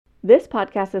This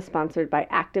podcast is sponsored by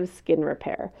Active Skin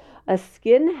Repair, a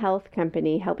skin health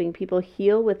company helping people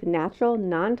heal with natural,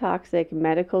 non-toxic,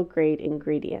 medical-grade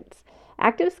ingredients.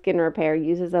 Active Skin Repair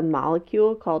uses a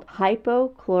molecule called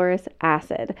hypochlorous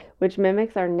acid, which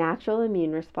mimics our natural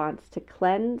immune response to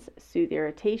cleanse, soothe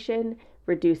irritation,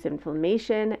 reduce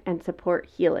inflammation, and support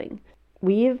healing.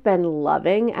 We've been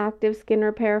loving Active Skin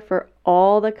Repair for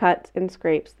all the cuts and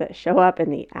scrapes that show up in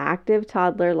the active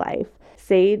toddler life.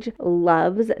 Sage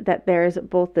loves that there's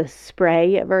both the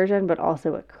spray version but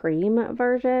also a cream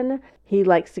version. He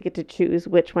likes to get to choose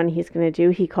which one he's going to do.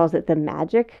 He calls it the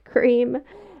magic cream.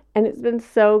 And it's been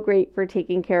so great for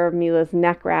taking care of Mila's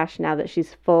neck rash now that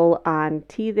she's full on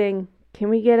teething. Can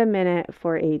we get a minute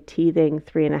for a teething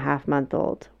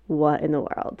 3.5-month-old? What in the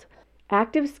world?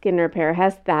 Active Skin Repair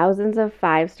has thousands of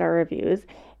 5-star reviews,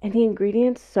 and the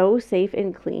ingredients so safe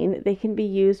and clean they can be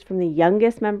used from the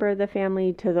youngest member of the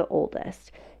family to the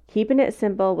oldest, keeping it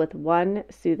simple with one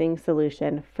soothing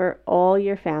solution for all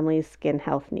your family's skin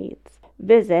health needs.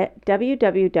 Visit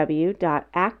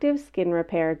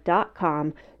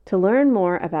www.activeskinrepair.com to learn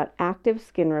more about Active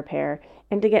Skin Repair,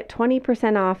 and to get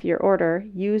 20% off your order,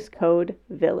 use code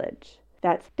VILLAGE.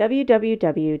 That's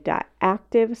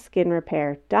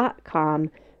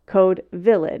www.activeskinrepair.com, code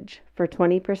VILLAGE for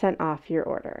 20% off your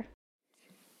order.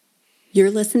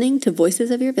 You're listening to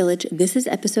Voices of Your Village. This is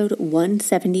episode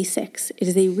 176. It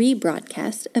is a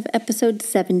rebroadcast of episode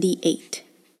 78.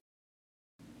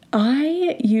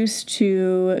 I used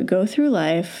to go through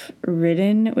life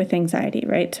ridden with anxiety,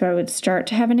 right? So I would start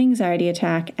to have an anxiety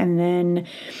attack and then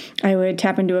I would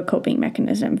tap into a coping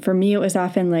mechanism. For me, it was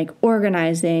often like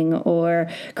organizing or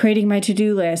creating my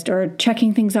to-do list or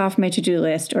checking things off my to-do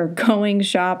list or going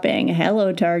shopping.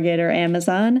 Hello, Target or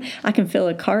Amazon. I can fill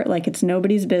a cart like it's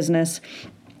nobody's business.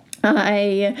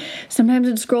 I sometimes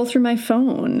would scroll through my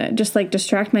phone, just like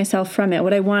distract myself from it.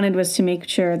 What I wanted was to make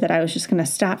sure that I was just going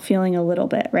to stop feeling a little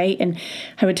bit, right? And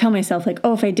I would tell myself like,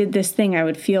 oh, if I did this thing, I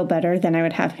would feel better, then I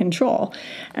would have control.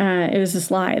 It was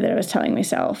this lie that I was telling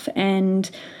myself.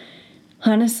 And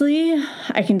honestly,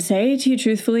 I can say to you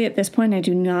truthfully, at this point, I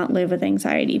do not live with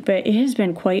anxiety, but it has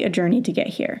been quite a journey to get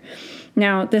here.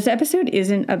 Now, this episode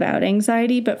isn't about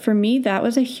anxiety, but for me, that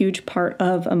was a huge part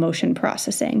of emotion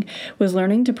processing, was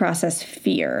learning to process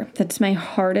fear. That's my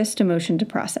hardest emotion to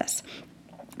process.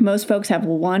 Most folks have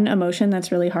one emotion that's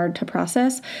really hard to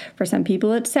process. For some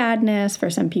people, it's sadness. For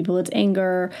some people, it's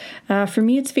anger. For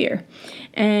me, it's fear.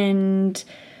 And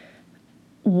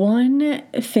one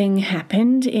thing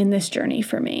happened in this journey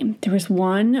for me. There was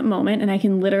one moment, and I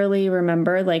can literally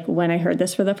remember like when I heard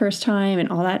this for the first time and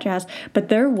all that jazz, but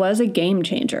there was a game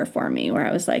changer for me where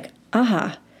I was like,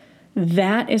 aha,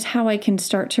 that is how I can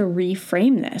start to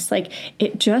reframe this. Like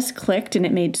it just clicked and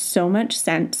it made so much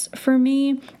sense for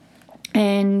me.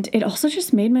 And it also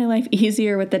just made my life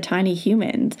easier with the tiny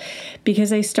humans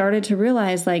because I started to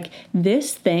realize like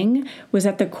this thing was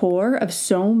at the core of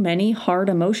so many hard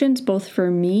emotions, both for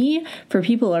me, for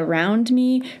people around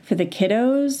me, for the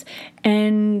kiddos.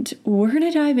 And we're going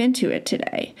to dive into it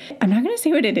today. I'm not going to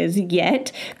say what it is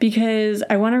yet because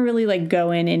I want to really like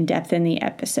go in depth in the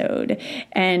episode.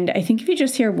 And I think if you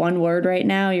just hear one word right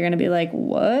now, you're going to be like,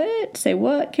 what? Say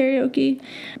what? Karaoke?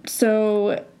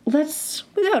 So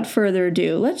without further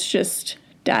ado, let's just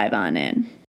dive on in.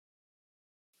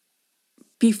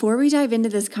 Before we dive into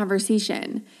this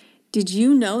conversation, did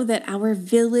you know that our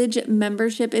Village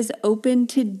membership is open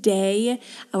today?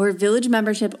 Our Village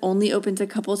membership only opens a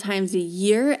couple times a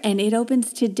year, and it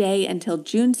opens today until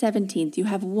June 17th. You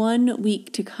have 1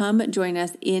 week to come join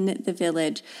us in the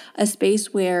Village, a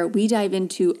space where we dive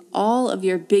into all of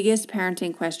your biggest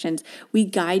parenting questions. We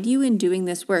guide you in doing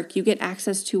this work. You get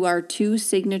access to our 2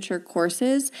 signature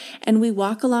courses, and we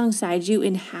walk alongside you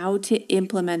in how to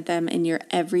implement them in your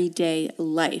everyday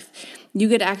life. You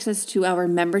get access to our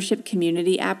membership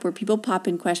community app where people pop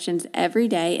in questions every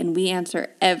day and we answer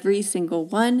every single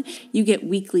one. You get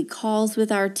weekly calls with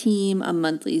our team, a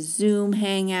monthly Zoom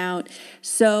hangout,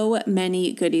 so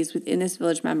many goodies within this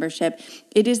Village membership.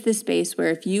 It is the space where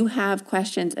if you have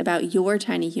questions about your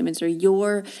tiny humans or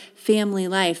your family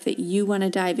life that you want to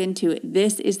dive into,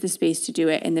 this is the space to do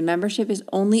it. And the membership is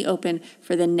only open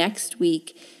for the next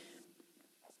week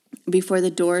before the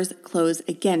doors close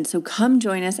again. So come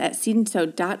join us at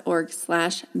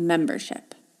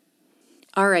seedandsew.org/membership.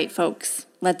 All right, folks,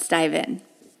 let's dive in.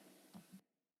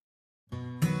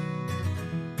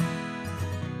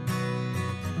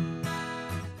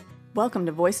 Welcome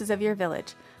to Voices of Your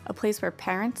Village, a place where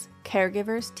parents,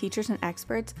 caregivers, teachers, and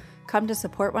experts come to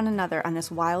support one another on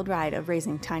this wild ride of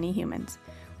raising tiny humans.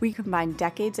 We combine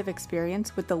decades of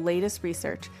experience with the latest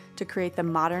research to create the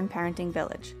modern parenting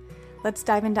village. Let's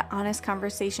dive into honest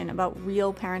conversation about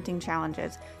real parenting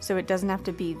challenges so it doesn't have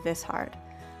to be this hard.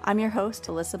 I'm your host,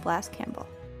 Alyssa Blast Campbell.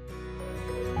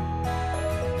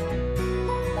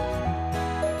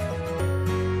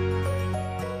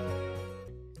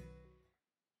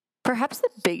 Perhaps the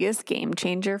biggest game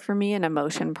changer for me in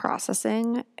emotion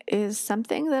processing is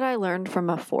something that I learned from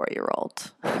a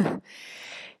 4-year-old.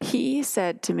 He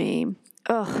said to me,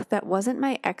 "Ugh, that wasn't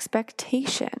my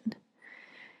expectation." And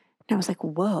I was like,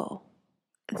 whoa,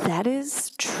 that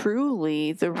is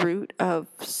truly the root of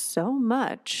so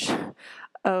much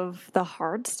of the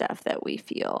hard stuff that we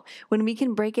feel. When we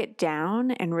can break it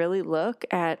down and really look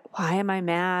at, why am I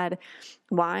mad?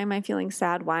 Why am I feeling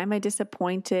sad? Why am I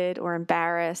disappointed or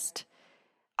embarrassed?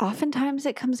 Oftentimes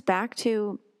it comes back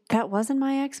to, that wasn't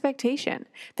my expectation.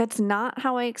 That's not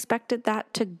how I expected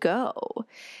that to go.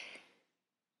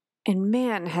 And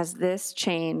man, has this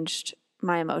changed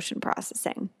my emotion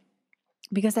processing.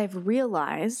 Because I've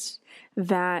realized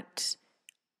that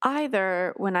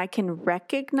either when I can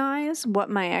recognize what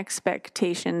my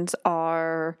expectations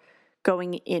are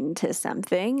going into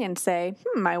something and say,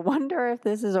 I wonder if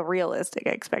this is a realistic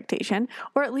expectation,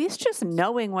 or at least just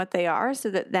knowing what they are so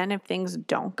that then if things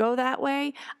don't go that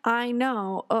way, I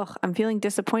know, I'm feeling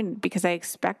disappointed because I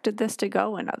expected this to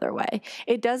go another way.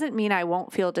 It doesn't mean I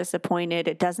won't feel disappointed.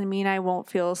 It doesn't mean I won't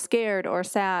feel scared or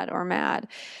sad or mad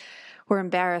or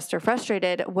embarrassed or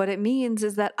frustrated. What it means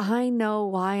is that I know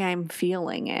why I'm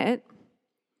feeling it.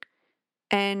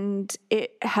 And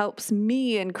it helps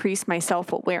me increase my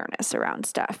self-awareness around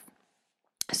stuff.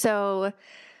 So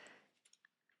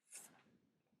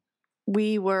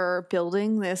we were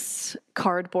building this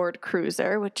cardboard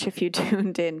cruiser, which if you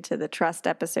tuned into the trust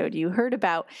episode, you heard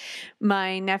about.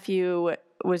 My nephew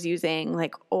was using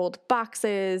like old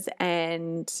boxes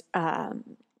and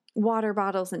water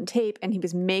bottles and tape, and he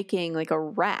was making like a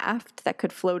raft that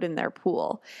could float in their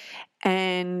pool.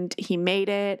 And he made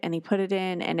it and he put it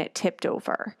in and it tipped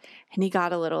over and he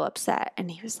got a little upset and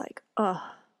he was like,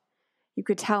 you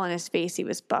could tell in his face he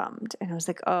was bummed. And I was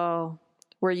like,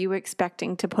 were you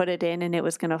expecting to put it in and it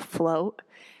was going to float?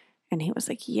 And he was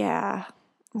like, yeah. I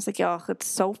was like, it's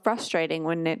so frustrating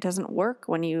when it doesn't work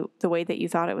the way that you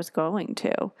thought it was going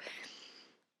to.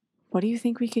 What do you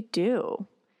think we could do?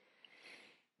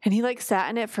 And he sat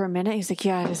in it for a minute. He's like,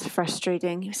 yeah, it is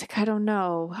frustrating. He was like, I don't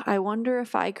know. I wonder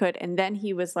if I could. And then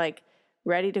he was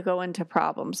ready to go into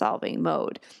problem solving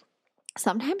mode.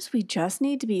 Sometimes we just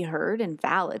need to be heard and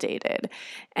validated.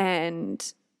 And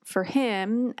for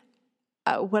him,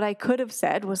 what I could have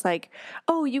said was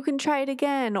you can try it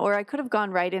again. Or I could have gone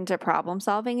right into problem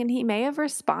solving and he may have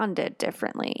responded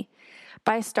differently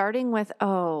by starting with,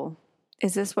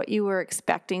 is this what you were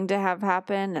expecting to have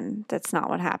happen? And that's not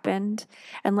what happened.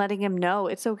 And letting him know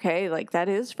it's okay. That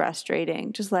is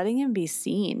frustrating. Just letting him be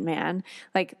seen, man.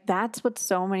 That's what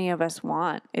so many of us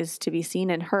want, is to be seen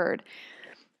and heard.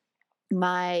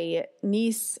 My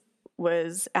niece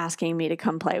was asking me to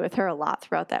come play with her a lot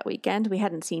throughout that weekend. We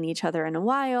hadn't seen each other in a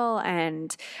while,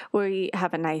 and we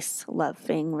have a nice,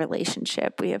 loving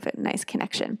relationship. We have a nice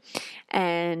connection.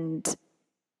 And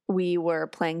we were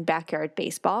playing backyard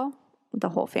baseball. The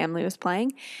whole family was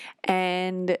playing,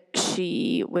 and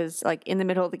she was in the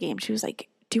middle of the game. She was like,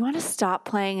 do you want to stop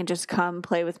playing and just come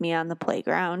play with me on the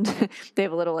playground? They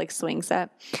have a little swing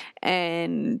set.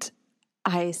 And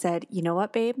I said, you know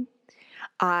what, babe?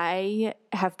 I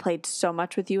have played so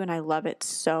much with you and I love it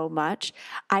so much.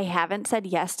 I haven't said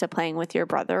yes to playing with your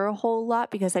brother a whole lot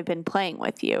because I've been playing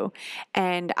with you.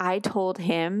 And I told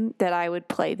him that I would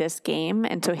play this game.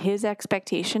 And so his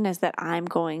expectation is that I'm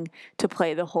going to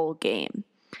play the whole game.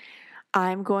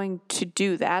 I'm going to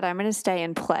do that. I'm going to stay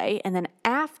and play. And then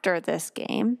after this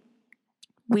game,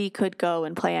 we could go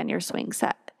and play on your swing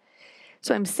set.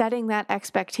 So I'm setting that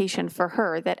expectation for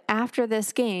her that after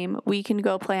this game, we can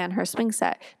go play on her swing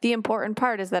set. The important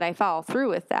part is that I follow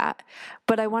through with that,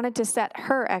 but I wanted to set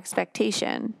her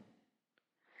expectation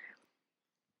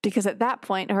because at that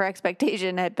point, her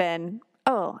expectation had been,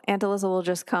 Aunt Alyssa will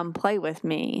just come play with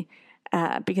me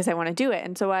because I want to do it.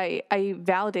 And so I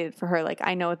validated for her,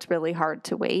 I know it's really hard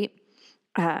to wait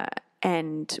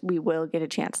and we will get a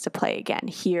chance to play again.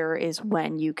 Here is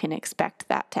when you can expect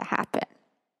that to happen.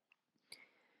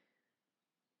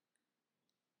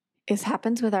 This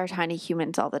happens with our tiny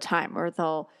humans all the time, where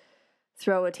they'll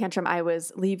throw a tantrum. I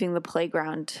was leaving the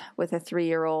playground with a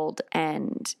 3-year-old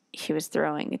and he was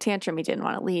throwing a tantrum. He didn't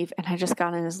want to leave. And I just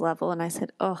got on his level and I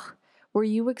said, were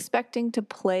you expecting to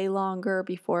play longer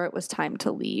before it was time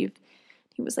to leave?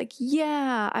 He was like,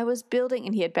 yeah, I was building.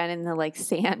 And he had been in the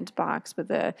sandbox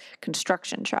with a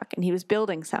construction truck and he was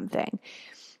building something.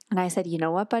 And I said, you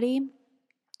know what, buddy?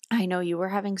 I know you were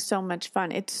having so much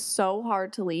fun. It's so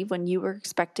hard to leave when you were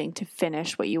expecting to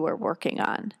finish what you were working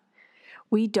on.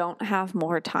 We don't have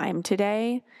more time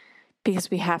today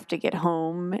because we have to get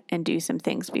home and do some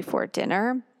things before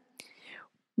dinner.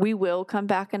 We will come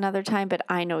back another time, but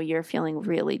I know you're feeling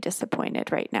really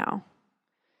disappointed right now.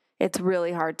 It's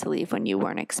really hard to leave when you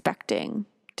weren't expecting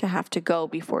to have to go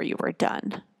before you were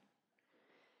done.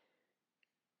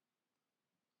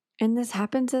 And this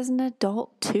happens as an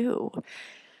adult too.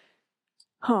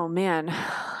 Oh man,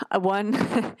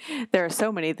 there are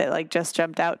so many that like just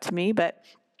jumped out to me, but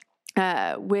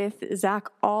with Zach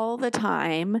all the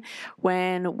time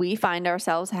when we find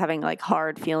ourselves having like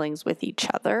hard feelings with each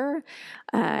other,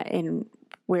 in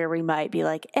where we might be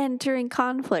like entering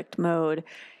conflict mode,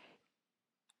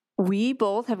 we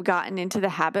both have gotten into the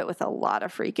habit with a lot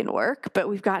of freaking work, but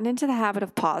we've gotten into the habit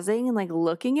of pausing and like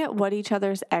looking at what each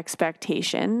other's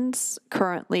expectations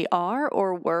currently are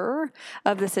or were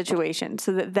of the situation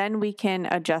so that then we can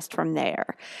adjust from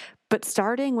there. But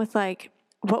starting with like,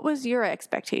 what was your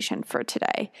expectation for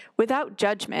today? Without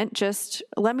judgment, just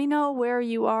let me know where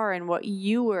you are and what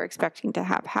you were expecting to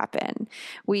have happen.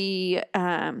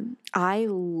 I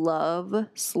love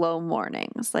slow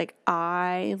mornings. Like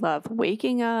I love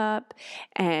waking up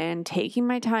and taking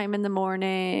my time in the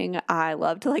morning. I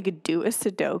love to like do a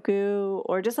Sudoku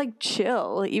or just like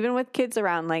chill, even with kids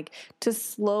around, like to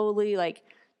slowly like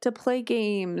to play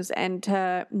games and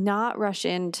to not rush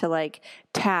into like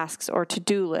tasks or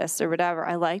to-do lists or whatever.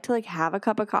 I like to like have a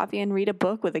cup of coffee and read a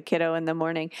book with a kiddo in the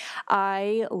morning.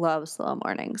 I love slow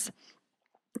mornings.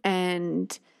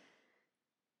 And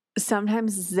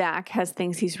sometimes Zach has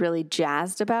things he's really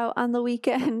jazzed about on the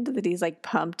weekend that he's like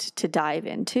pumped to dive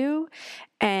into.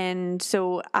 And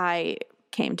so I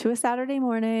came to a Saturday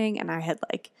morning and I had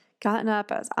like gotten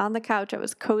up, I was on the couch, I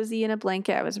was cozy in a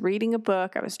blanket, I was reading a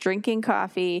book, I was drinking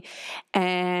coffee,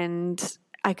 and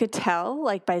I could tell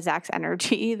like by Zach's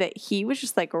energy that he was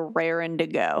just like raring to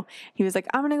go. He was like,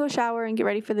 I'm gonna go shower and get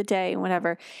ready for the day and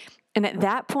whatever. And at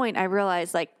that point I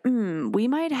realized like, we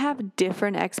might have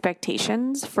different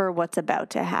expectations for what's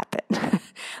about to happen.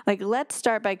 Like, let's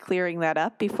start by clearing that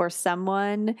up before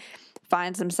someone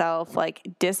finds himself like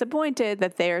disappointed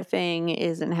that their thing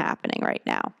isn't happening right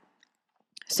now.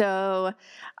 So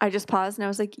I just paused and I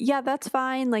was like, yeah, that's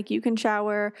fine. Like you can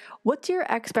shower. What's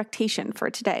your expectation for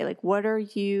today? Like, what are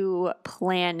you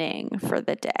planning for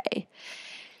the day?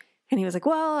 And he was like,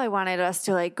 well, I wanted us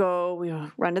to like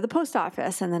go, run to the post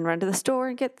office and then run to the store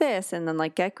and get this and then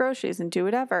like get groceries and do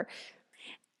whatever.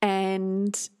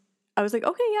 And I was like,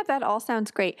 okay, yeah, that all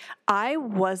sounds great. I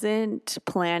wasn't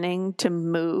planning to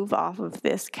move off of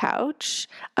this couch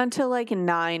until like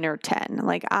 9 or 10.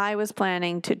 Like I was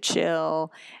planning to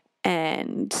chill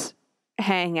and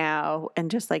hang out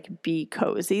and just like be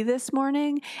cozy this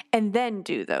morning and then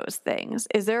do those things.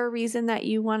 Is there a reason that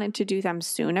you wanted to do them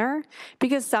sooner?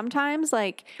 Because sometimes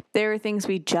like there are things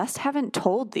we just haven't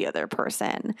told the other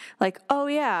person. Like, oh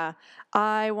yeah,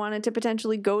 I wanted to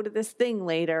potentially go to this thing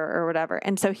later or whatever.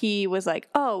 And so he was like,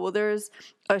 oh, well, there's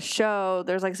a show,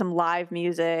 there's like some live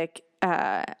music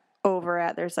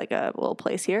there's like a little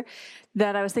place here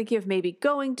that I was thinking of maybe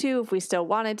going to if we still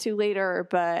wanted to later,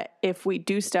 but if we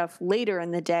do stuff later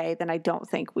in the day, then I don't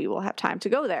think we will have time to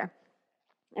go there.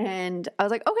 And I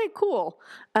was like, okay, cool.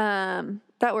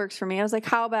 That works for me. I was like,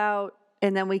 how about,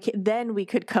 and then we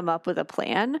could come up with a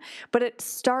plan. But it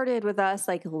started with us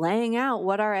like laying out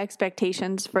what our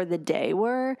expectations for the day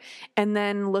were and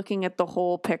then looking at the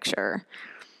whole picture.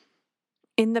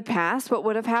 In the past, what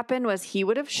would have happened was he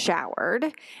would have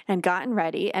showered and gotten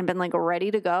ready and been like ready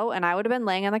to go. And I would have been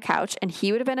laying on the couch and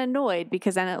he would have been annoyed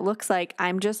because then it looks like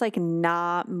I'm just like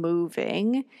not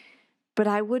moving, but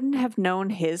I wouldn't have known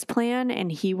his plan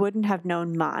and he wouldn't have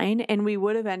known mine. And we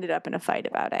would have ended up in a fight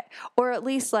about it, or at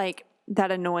least like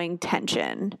that annoying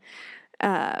tension,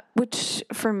 which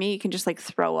for me can just like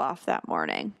throw off that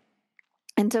morning.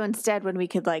 And so instead, when we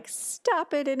could like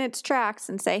stop it in its tracks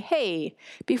and say, hey,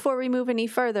 before we move any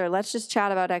further, let's just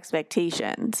chat about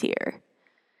expectations here.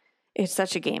 It's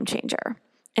such a game changer.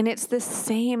 And it's the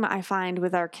same I find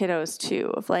with our kiddos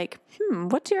too, of like,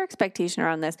 what's your expectation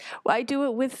around this? Well, I do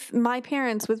it with my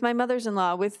parents, with my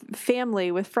mothers-in-law, with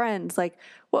family, with friends. Like,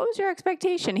 what was your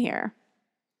expectation here?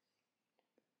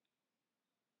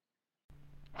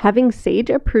 Having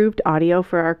Sage-approved audio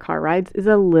for our car rides is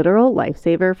a literal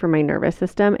lifesaver for my nervous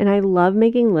system, and I love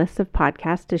making lists of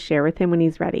podcasts to share with him when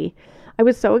he's ready. I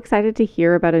was so excited to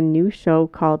hear about a new show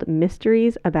called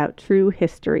Mysteries About True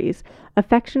Histories,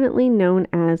 affectionately known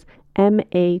as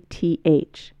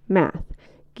MATH, Math,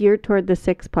 geared toward the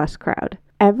 6+ crowd.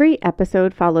 Every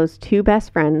episode follows two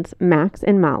best friends, Max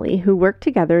and Molly, who work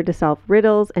together to solve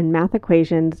riddles and math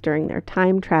equations during their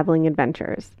time-traveling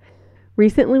adventures.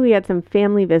 Recently, we had some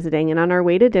family visiting, and on our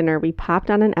way to dinner, we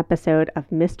popped on an episode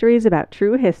of Mysteries About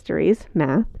True Histories,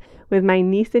 math, with my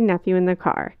niece and nephew in the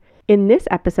car. In this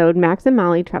episode, Max and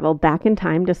Molly travel back in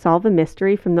time to solve a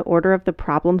mystery from the Order of the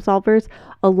Problem Solvers,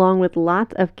 along with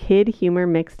lots of kid humor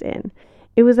mixed in.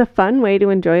 It was a fun way to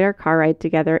enjoy our car ride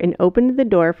together and opened the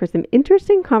door for some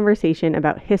interesting conversation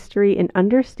about history and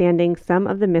understanding some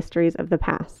of the mysteries of the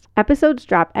past. Episodes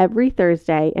drop every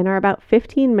Thursday and are about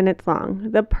 15 minutes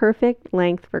long, the perfect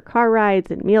length for car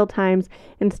rides and meal times,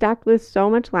 and stacked with so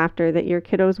much laughter that your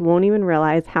kiddos won't even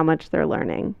realize how much they're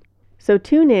learning. So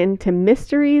tune in to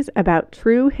Mysteries About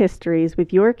True Histories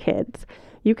with your kids.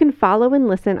 You can follow and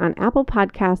listen on Apple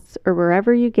Podcasts or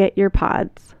wherever you get your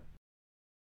pods.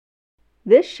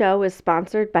 This show is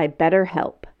sponsored by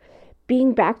BetterHelp.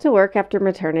 Being back to work after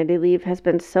maternity leave has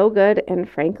been so good and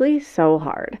frankly so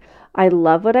hard. I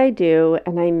love what I do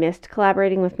and I missed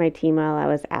collaborating with my team while I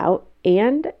was out,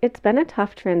 and it's been a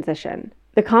tough transition.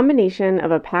 The combination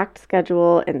of a packed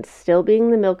schedule and still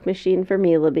being the milk machine for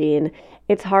Mila Bean,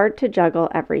 it's hard to juggle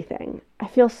everything. I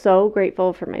feel so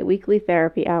grateful for my weekly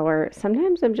therapy hour.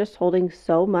 Sometimes I'm just holding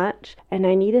so much and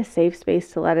I need a safe space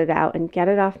to let it out and get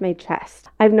it off my chest.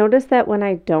 I've noticed that when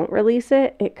I don't release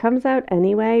it, it comes out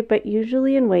anyway, but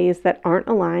usually in ways that aren't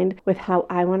aligned with how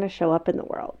I want to show up in the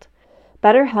world.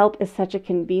 BetterHelp is such a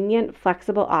convenient,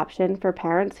 flexible option for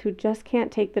parents who just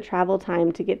can't take the travel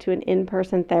time to get to an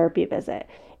in-person therapy visit.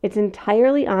 It's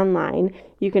entirely online.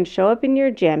 You can show up in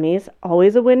your jammies,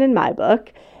 always a win in my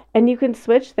book, and you can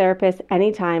switch therapists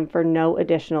anytime for no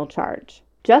additional charge.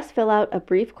 Just fill out a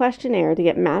brief questionnaire to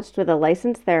get matched with a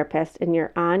licensed therapist, and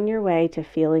you're on your way to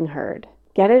feeling heard.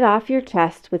 Get it off your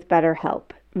chest with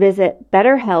BetterHelp. Visit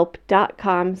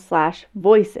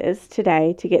betterhelp.com/voices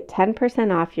today to get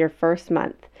 10% off your first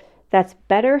month. That's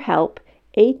BetterHelp,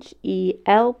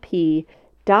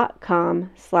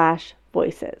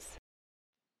 HELP.com/voices.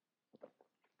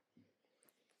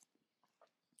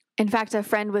 In fact, a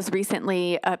friend was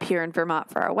recently up here in Vermont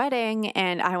for a wedding,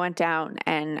 and I went down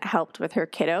and helped with her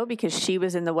kiddo because she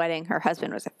was in the wedding. Her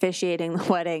husband was officiating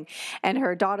the wedding, and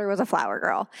her daughter was a flower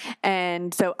girl.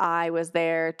 And so I was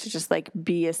there to just like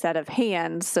be a set of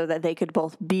hands so that they could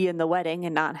both be in the wedding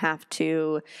and not have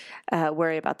to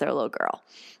worry about their little girl.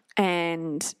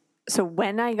 And so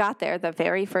when I got there, the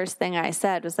very first thing I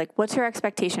said was like, what's your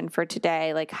expectation for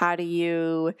today? Like, how do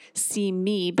you see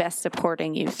me best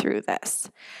supporting you through this?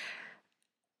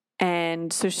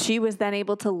 And so she was then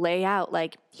able to lay out,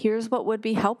 like, here's what would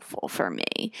be helpful for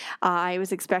me. I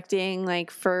was expecting, like,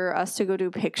 for us to go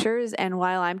do pictures, and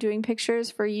while I'm doing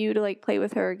pictures, for you to, like, play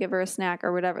with her, give her a snack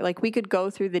or whatever. Like, we could go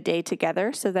through the day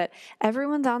together so that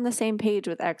everyone's on the same page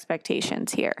with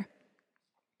expectations here.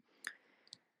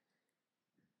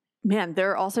 Man, there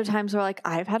are also times where like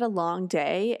I've had a long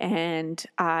day and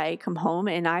I come home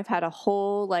and I've had a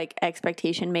whole like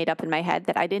expectation made up in my head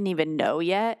that I didn't even know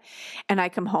yet. And I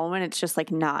come home and it's just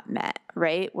like not met,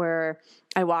 right? Where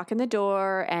I walk in the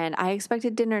door and I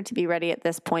expected dinner to be ready at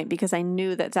this point because I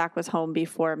knew that Zach was home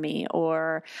before me,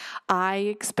 or I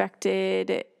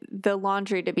expected the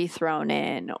laundry to be thrown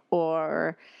in,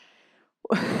 or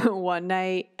one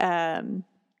night,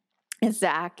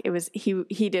 Zach,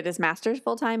 he did his master's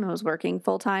full time and was working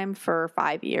full time for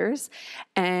 5 years,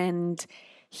 and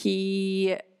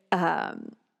he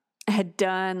had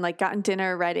gotten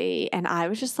dinner ready, and I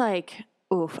was just like,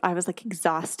 oof, I was like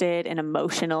exhausted and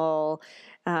emotional,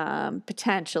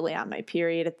 potentially on my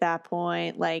period at that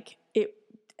point.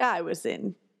 I was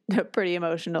in a pretty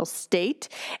emotional state,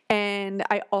 and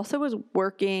I also was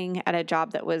working at a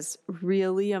job that was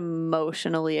really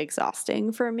emotionally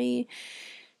exhausting for me.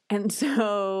 And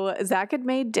so Zach had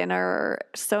made dinner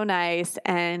so nice,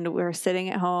 and we were sitting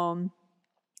at home,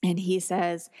 and he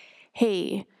says,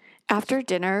 hey, after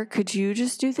dinner, could you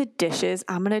just do the dishes?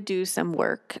 I'm going to do some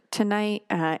work tonight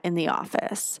in the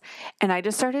office. And I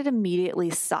just started immediately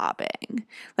sobbing.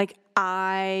 Like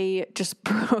I just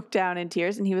broke down in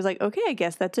tears, and he was like, okay, I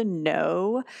guess that's a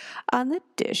no on the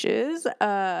dishes.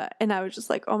 And I was just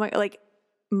like, oh my, like,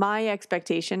 my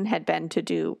expectation had been to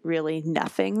do really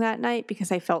nothing that night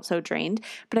because I felt so drained,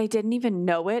 but I didn't even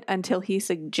know it until he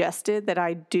suggested that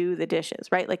I do the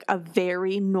dishes, right? Like a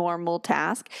very normal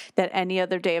task that any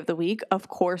other day of the week, of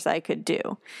course I could do.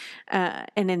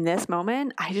 And in this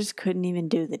moment, I just couldn't even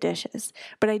do the dishes,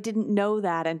 but I didn't know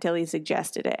that until he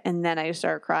suggested it. And then I just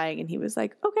started crying, and he was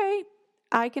like, okay,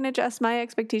 I can adjust my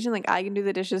expectation. Like I can do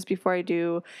the dishes before I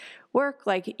do work.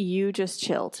 Like you just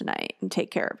chill tonight and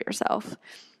take care of yourself.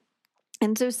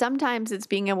 And so sometimes it's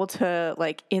being able to,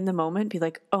 like, in the moment be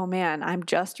like, oh man, I'm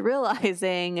just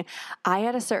realizing I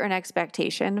had a certain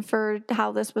expectation for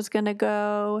how this was going to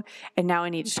go, and now I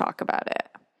need to talk about it.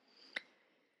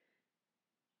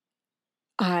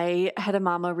 I had a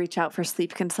mama reach out for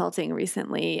sleep consulting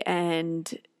recently,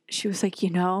 and she was like,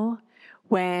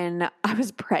 when I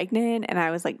was pregnant and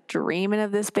I was like dreaming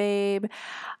of this babe,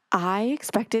 I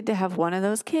expected to have one of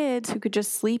those kids who could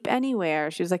just sleep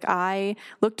anywhere. She was like, I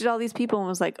looked at all these people and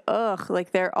was like, ugh,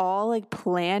 like they're all like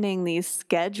planning these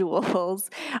schedules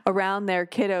around their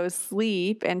kiddos'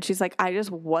 sleep. And she's like, I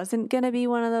just wasn't going to be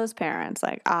one of those parents.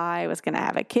 Like I was going to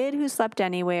have a kid who slept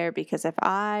anywhere, because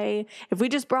if we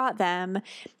just brought them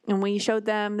and we showed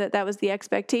them that that was the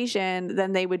expectation,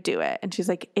 then they would do it. And she's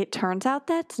like, it turns out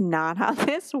that's not how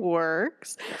this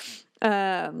works.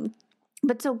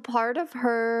 But so part of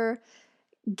her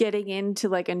getting into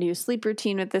like a new sleep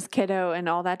routine with this kiddo and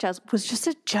all that jazz was just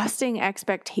adjusting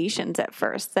expectations at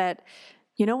first, that,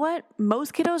 you know what?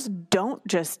 Most kiddos don't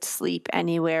just sleep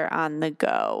anywhere on the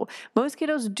go. Most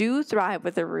kiddos do thrive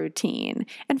with a routine.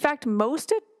 In fact,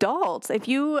 most adults,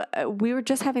 we were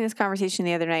just having this conversation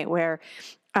the other night where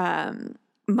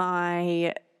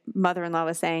my mother-in-law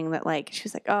was saying that, like, she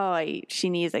was like, she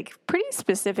needs like pretty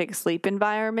specific sleep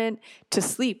environment to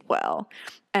sleep well.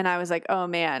 And I was like, oh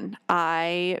man,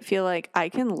 I feel like I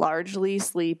can largely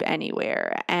sleep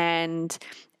anywhere. And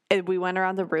we went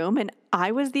around the room and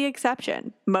I was the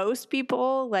exception. Most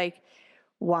people like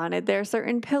wanted their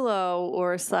certain pillow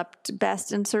or slept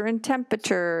best in certain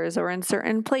temperatures or in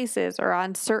certain places or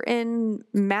on certain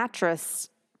mattress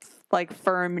like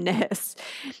firmness.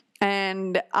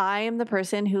 And I am the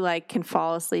person who like can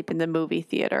fall asleep in the movie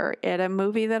theater at a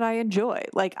movie that I enjoy.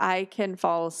 Like I can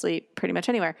fall asleep pretty much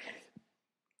anywhere,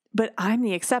 but I'm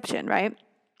the exception, right?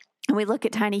 And we look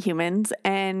at tiny humans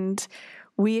and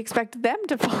we expect them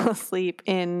to fall asleep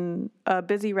in a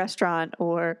busy restaurant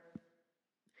or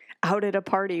out at a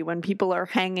party when people are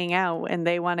hanging out and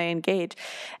they want to engage.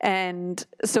 And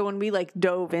so when we like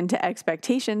dove into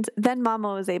expectations, then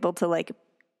Mama was able to like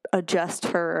adjust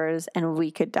hers and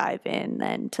we could dive in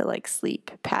then to like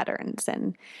sleep patterns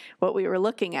and what we were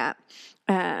looking at.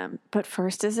 But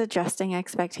first is adjusting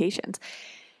expectations.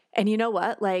 And you know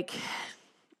what? Like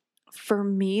for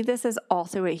me, this is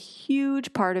also a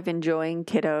huge part of enjoying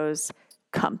kiddos'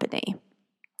 company.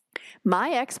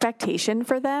 My expectation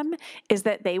for them is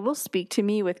that they will speak to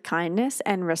me with kindness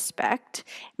and respect.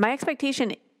 My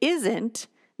expectation isn't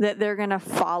that they're going to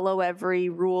follow every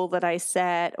rule that I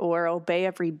set or obey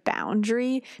every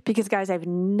boundary. Because guys, I've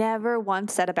never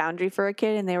once set a boundary for a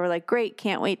kid and they were like, great,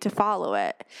 can't wait to follow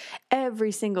it.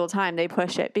 Every single time they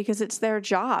push it because it's their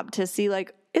job to see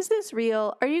like, is this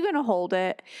real? Are you going to hold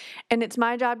it? And it's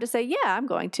my job to say, yeah, I'm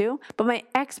going to. But my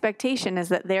expectation is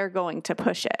that they're going to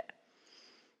push it.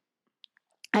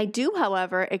 I do,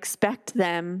 however, expect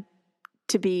them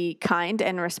to be kind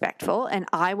and respectful, and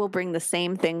I will bring the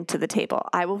same thing to the table.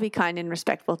 I will be kind and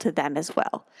respectful to them as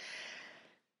well.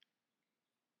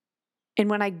 And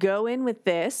when I go in with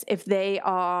this, if they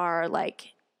are like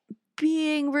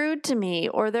being rude to me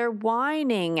or they're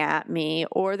whining at me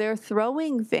or they're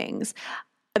throwing things,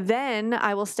 then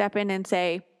I will step in and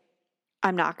say,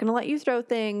 I'm not going to let you throw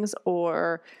things,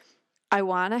 or I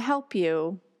want to help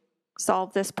you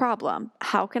solve this problem.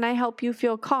 How can I help you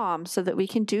feel calm so that we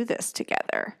can do this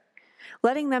together?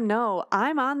 Letting them know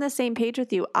I'm on the same page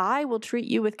with you. I will treat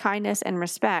you with kindness and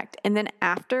respect. And then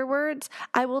afterwards,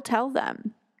 I will tell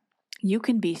them, you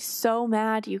can be so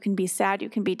mad, you can be sad, you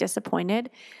can be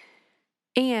disappointed,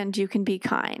 and you can be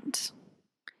kind.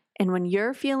 And when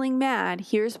you're feeling mad,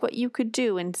 here's what you could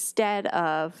do instead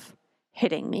of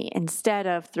hitting me, instead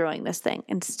of throwing this thing,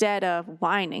 instead of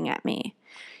whining at me.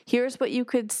 Here's what you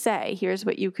could say. Here's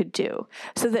what you could do,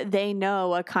 so that they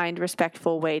know a kind,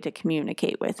 respectful way to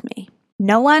communicate with me.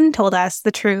 No one told us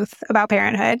the truth about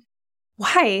parenthood.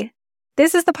 Why?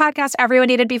 This is the podcast everyone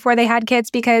needed before they had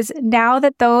kids, because now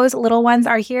that those little ones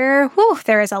are here,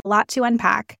 there is a lot to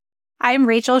unpack. I'm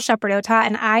Rachel Shepardota,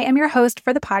 and I am your host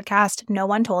for the podcast No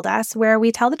One Told Us, where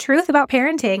we tell the truth about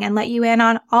parenting and let you in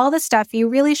on all the stuff you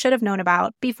really should have known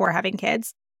about before having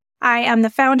kids. I am the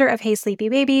founder of Hey Sleepy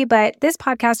Baby, but this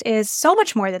podcast is so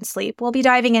much more than sleep. We'll be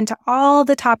diving into all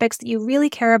the topics that you really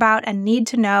care about and need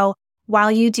to know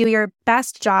while you do your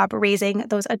best job raising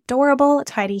those adorable,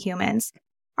 tiny humans.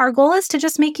 Our goal is to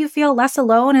just make you feel less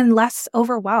alone and less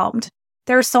overwhelmed.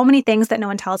 There are so many things that no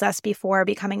one tells us before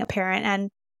becoming a parent, and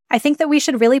I think that we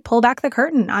should really pull back the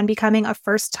curtain on becoming a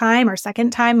first-time or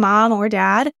second-time mom or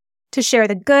dad to share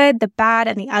the good, the bad,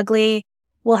 and the ugly.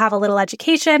 We'll have a little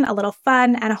education, a little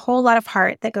fun, and a whole lot of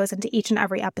heart that goes into each and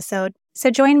every episode. So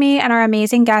join me and our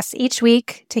amazing guests each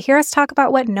week to hear us talk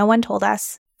about what no one told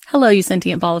us. Hello, you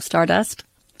sentient ball of stardust.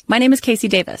 My name is Casey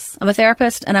Davis. I'm a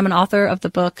therapist and I'm an author of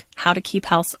the book, How to Keep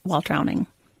House While Drowning,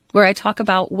 where I talk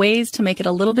about ways to make it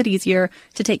a little bit easier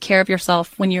to take care of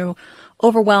yourself when you're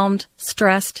overwhelmed,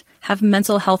 stressed, have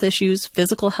mental health issues,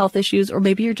 physical health issues, or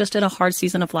maybe you're just in a hard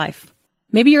season of life.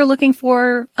 Maybe you're looking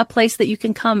for a place that you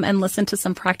can come and listen to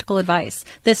some practical advice.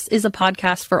 This is a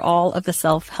podcast for all of the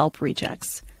self-help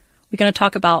rejects. We're going to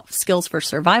talk about skills for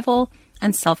survival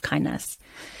and self-kindness.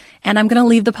 And I'm going to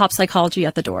leave the pop psychology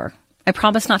at the door. I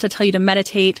promise not to tell you to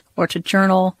meditate or to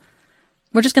journal.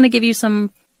 We're just going to give you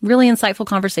some really insightful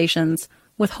conversations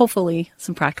with hopefully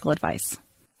some practical advice.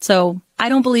 So I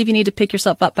don't believe you need to pick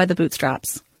yourself up by the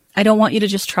bootstraps. I don't want you to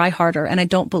just try harder, and I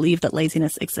don't believe that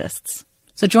laziness exists.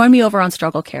 So join me over on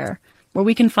Struggle Care, where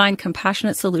we can find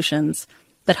compassionate solutions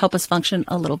that help us function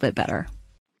a little bit better.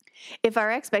 If our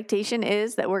expectation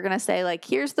is that we're going to say, like,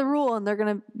 here's the rule and they're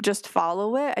going to just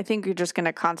follow it, I think you're just going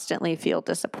to constantly feel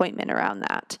disappointment around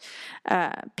that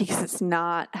because it's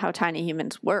not how tiny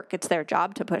humans work. It's their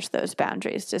job to push those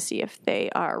boundaries to see if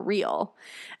they are real.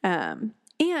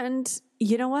 And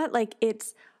you know what? Like,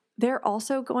 they're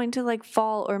also going to like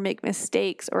fall or make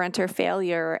mistakes or enter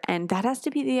failure. And that has to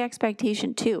be the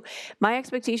expectation too. My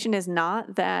expectation is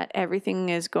not that everything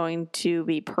is going to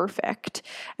be perfect.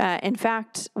 In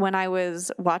fact, when I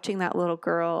was watching that little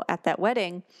girl at that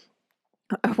wedding,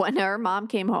 when her mom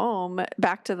came home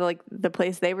back to the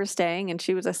place they were staying and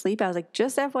she was asleep, I was like,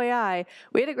 just FYI,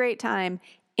 we had a great time.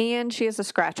 And she has a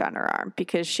scratch on her arm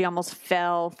because she almost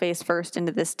fell face first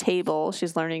into this table.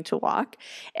 She's learning to walk.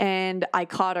 And I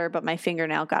caught her, but my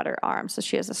fingernail got her arm. So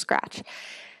she has a scratch.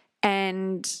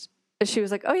 And she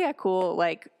was like, oh, yeah, cool.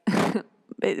 Like,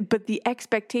 but the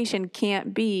expectation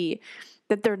can't be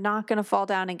that they're not going to fall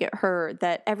down and get hurt,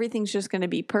 that everything's just going to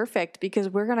be perfect, because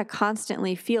we're going to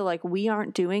constantly feel like we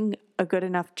aren't doing a good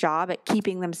enough job at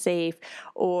keeping them safe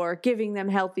or giving them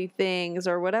healthy things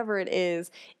or whatever it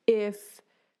is. If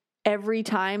every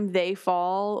time they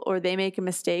fall or they make a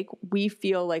mistake, we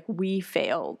feel like we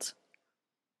failed.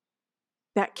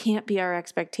 That can't be our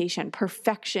expectation.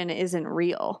 Perfection isn't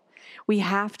real. We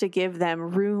have to give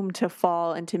them room to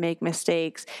fall and to make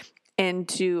mistakes and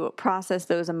to process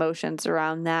those emotions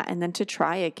around that and then to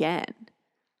try again.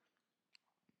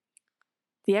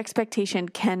 The expectation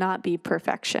cannot be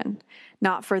perfection,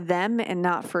 not for them and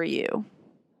not for you.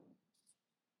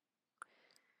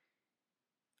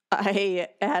 I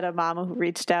had a mom who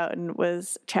reached out and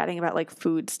was chatting about like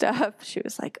food stuff. She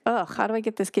was like, oh, how do I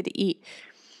get this kid to eat?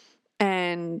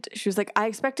 And she was like, I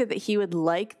expected that he would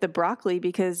like the broccoli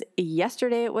because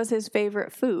yesterday it was his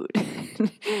favorite food.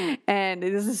 And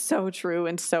this is so true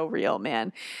and so real,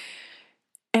 man.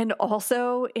 And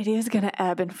also, it is going to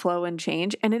ebb and flow and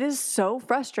change. And it is so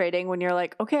frustrating when you're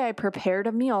like, okay, I prepared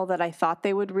a meal that I thought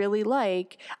they would really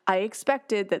like. I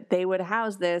expected that they would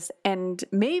house this and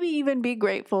maybe even be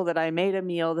grateful that I made a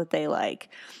meal that they like.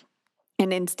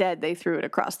 And instead, they threw it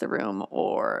across the room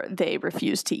or they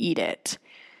refused to eat it.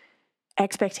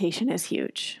 Expectation is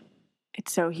huge.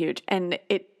 It's so huge. And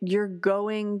your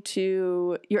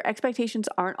expectations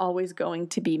aren't always going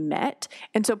to be met.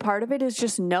 And so part of it is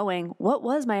just knowing, what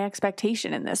was my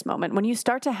expectation in this moment? When you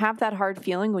start to have that hard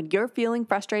feeling, when you're feeling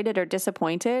frustrated or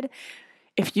disappointed,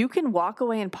 if you can walk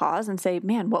away and pause and say,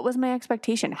 man, what was my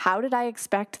expectation? How did I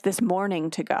expect this morning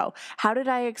to go? How did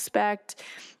I expect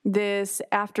this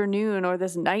afternoon or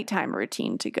this nighttime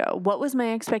routine to go? What was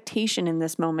my expectation in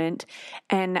this moment?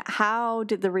 And how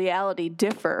did the reality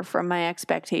differ from my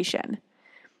expectation?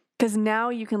 Because now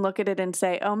you can look at it and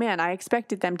say, oh man, I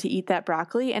expected them to eat that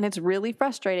broccoli, and it's really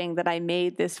frustrating that I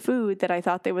made this food that I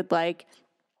thought they would like,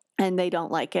 and they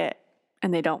don't like it,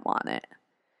 and they don't want it.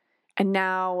 And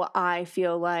now I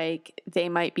feel like they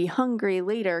might be hungry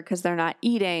later because they're not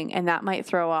eating, and that might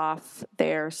throw off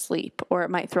their sleep, or it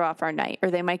might throw off our night,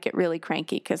 or they might get really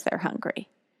cranky because they're hungry.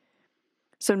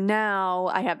 So now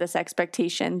I have this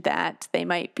expectation that they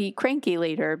might be cranky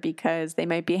later because they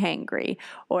might be hangry,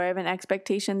 or I have an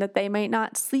expectation that they might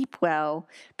not sleep well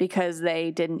because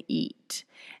they didn't eat.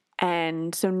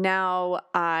 And so now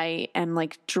I am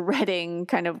like dreading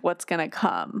kind of what's going to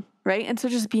come, right? And so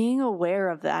just being aware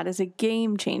of that is a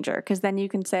game changer, because then you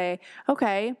can say,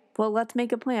 okay, well, let's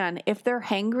make a plan. If they're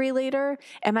hangry later,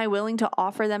 am I willing to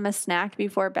offer them a snack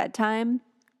before bedtime?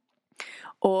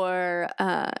 Or,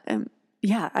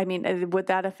 would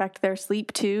that affect their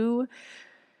sleep too?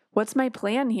 What's my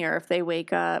plan here if they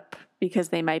wake up because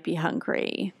they might be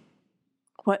hungry?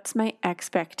 What's my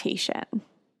expectation?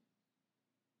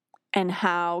 And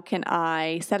how can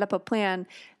I set up a plan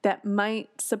that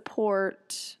might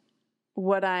support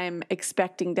what I'm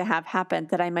expecting to have happen,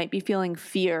 that I might be feeling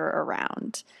fear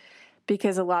around?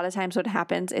 Because a lot of times what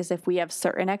happens is if we have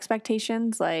certain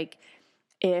expectations, like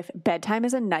if bedtime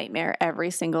is a nightmare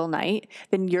every single night,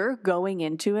 then you're going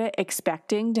into it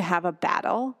expecting to have a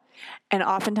battle. And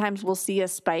oftentimes we'll see a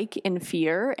spike in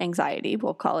fear, anxiety,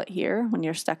 we'll call it here, when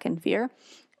you're stuck in fear,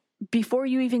 before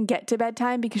you even get to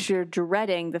bedtime, because you're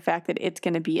dreading the fact that it's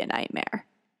going to be a nightmare.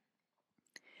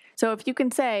 So if you can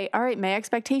say, all right, my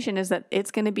expectation is that it's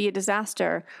going to be a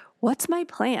disaster, what's my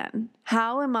plan?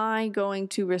 How am I going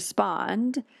to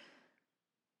respond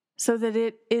so that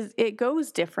it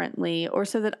goes differently, or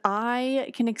so that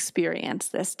I can experience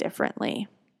this differently?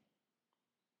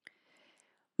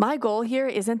 My goal here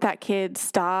isn't that kids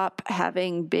stop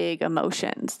having big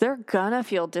emotions. They're gonna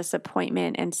feel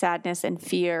disappointment and sadness and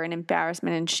fear and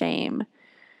embarrassment and shame,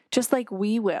 just like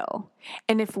we will.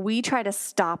 And if we try to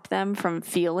stop them from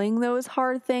feeling those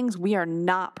hard things, we are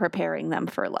not preparing them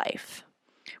for life.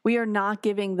 We are not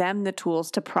giving them the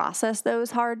tools to process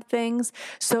those hard things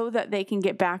so that they can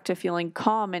get back to feeling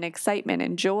calm and excitement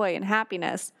and joy and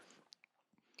happiness.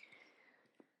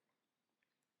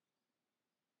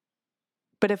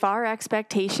 But if our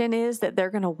expectation is that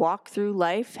they're going to walk through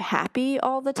life happy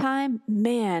all the time,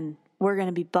 man, we're going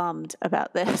to be bummed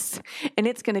about this. And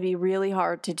it's going to be really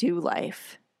hard to do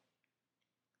life.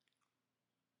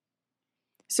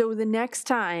 So the next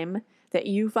time that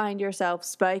you find yourself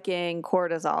spiking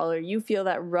cortisol, or you feel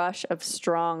that rush of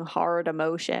strong, hard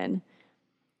emotion,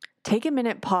 take a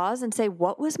minute, pause, and say,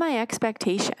 what was my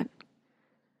expectation?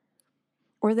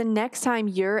 Or the next time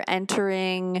you're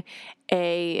entering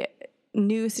a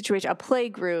new situation, a play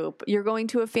group, you're going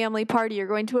to a family party, you're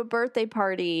going to a birthday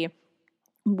party,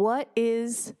 what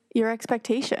is your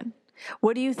expectation?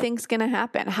 What do you think's going to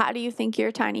happen? How do you think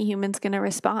your tiny human's going to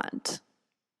respond?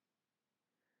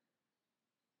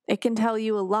 It can tell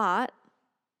you a lot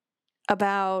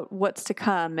about what's to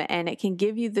come, and it can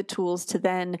give you the tools to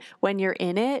then, when you're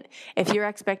in it, if your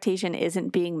expectation isn't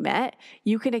being met,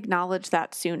 you can acknowledge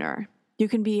that sooner. You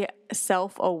can be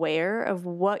self-aware of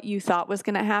what you thought was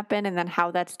going to happen and then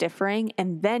how that's differing,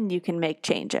 and then you can make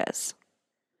changes.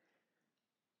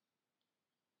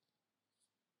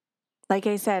 Like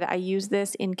I said, I use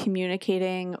this in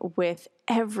communicating with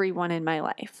everyone in my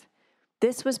life.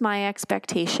 This was my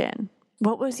expectation.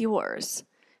 What was yours?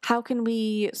 How can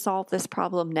we solve this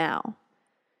problem now?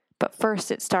 But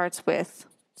first, it starts with,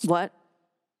 what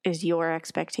is your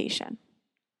expectation?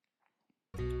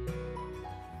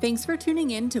 Thanks for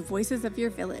tuning in to Voices of Your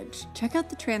Village. Check out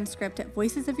the transcript at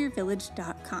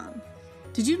voicesofyourvillage.com.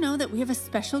 Did you know that we have a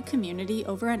special community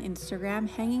over on Instagram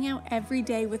hanging out every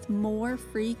day with more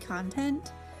free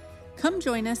content? Come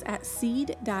join us at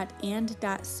seed.and.so,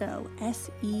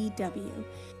 S-E-W.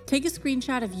 Take a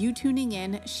screenshot of you tuning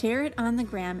in, share it on the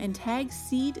gram, and tag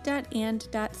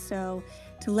seed.and.so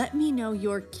to let me know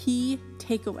your key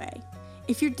takeaway.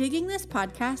 If you're digging this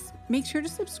podcast, make sure to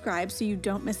subscribe so you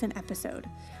don't miss an episode.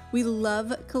 We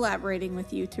love collaborating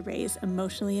with you to raise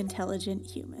emotionally intelligent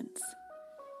humans.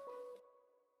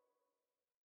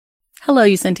 Hello,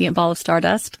 you sentient ball of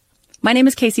stardust. My name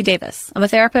is Casey Davis. I'm a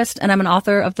therapist, and I'm an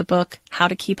author of the book, How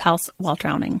to Keep House While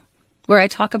Drowning, where I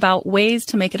talk about ways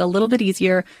to make it a little bit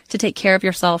easier to take care of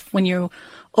yourself when you're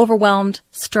overwhelmed,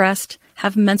 stressed,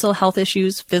 have mental health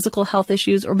issues, physical health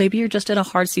issues, or maybe you're just in a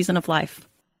hard season of life.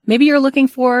 Maybe you're looking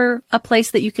for a place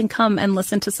that you can come and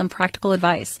listen to some practical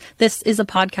advice. This is a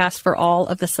podcast for all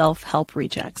of the self-help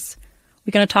rejects.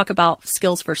 We're going to talk about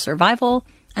skills for survival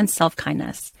and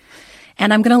self-kindness.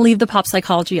 And I'm going to leave the pop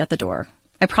psychology at the door.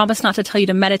 I promise not to tell you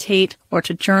to meditate or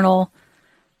to journal.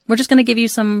 We're just going to give you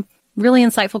some really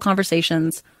insightful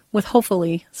conversations with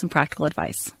hopefully some practical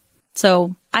advice.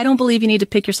 So I don't believe you need to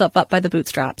pick yourself up by the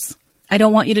bootstraps. I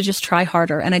don't want you to just try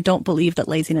harder, and I don't believe that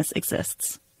laziness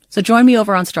exists. So join me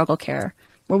over on Struggle Care,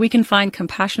 where we can find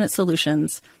compassionate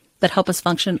solutions that help us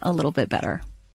function a little bit better.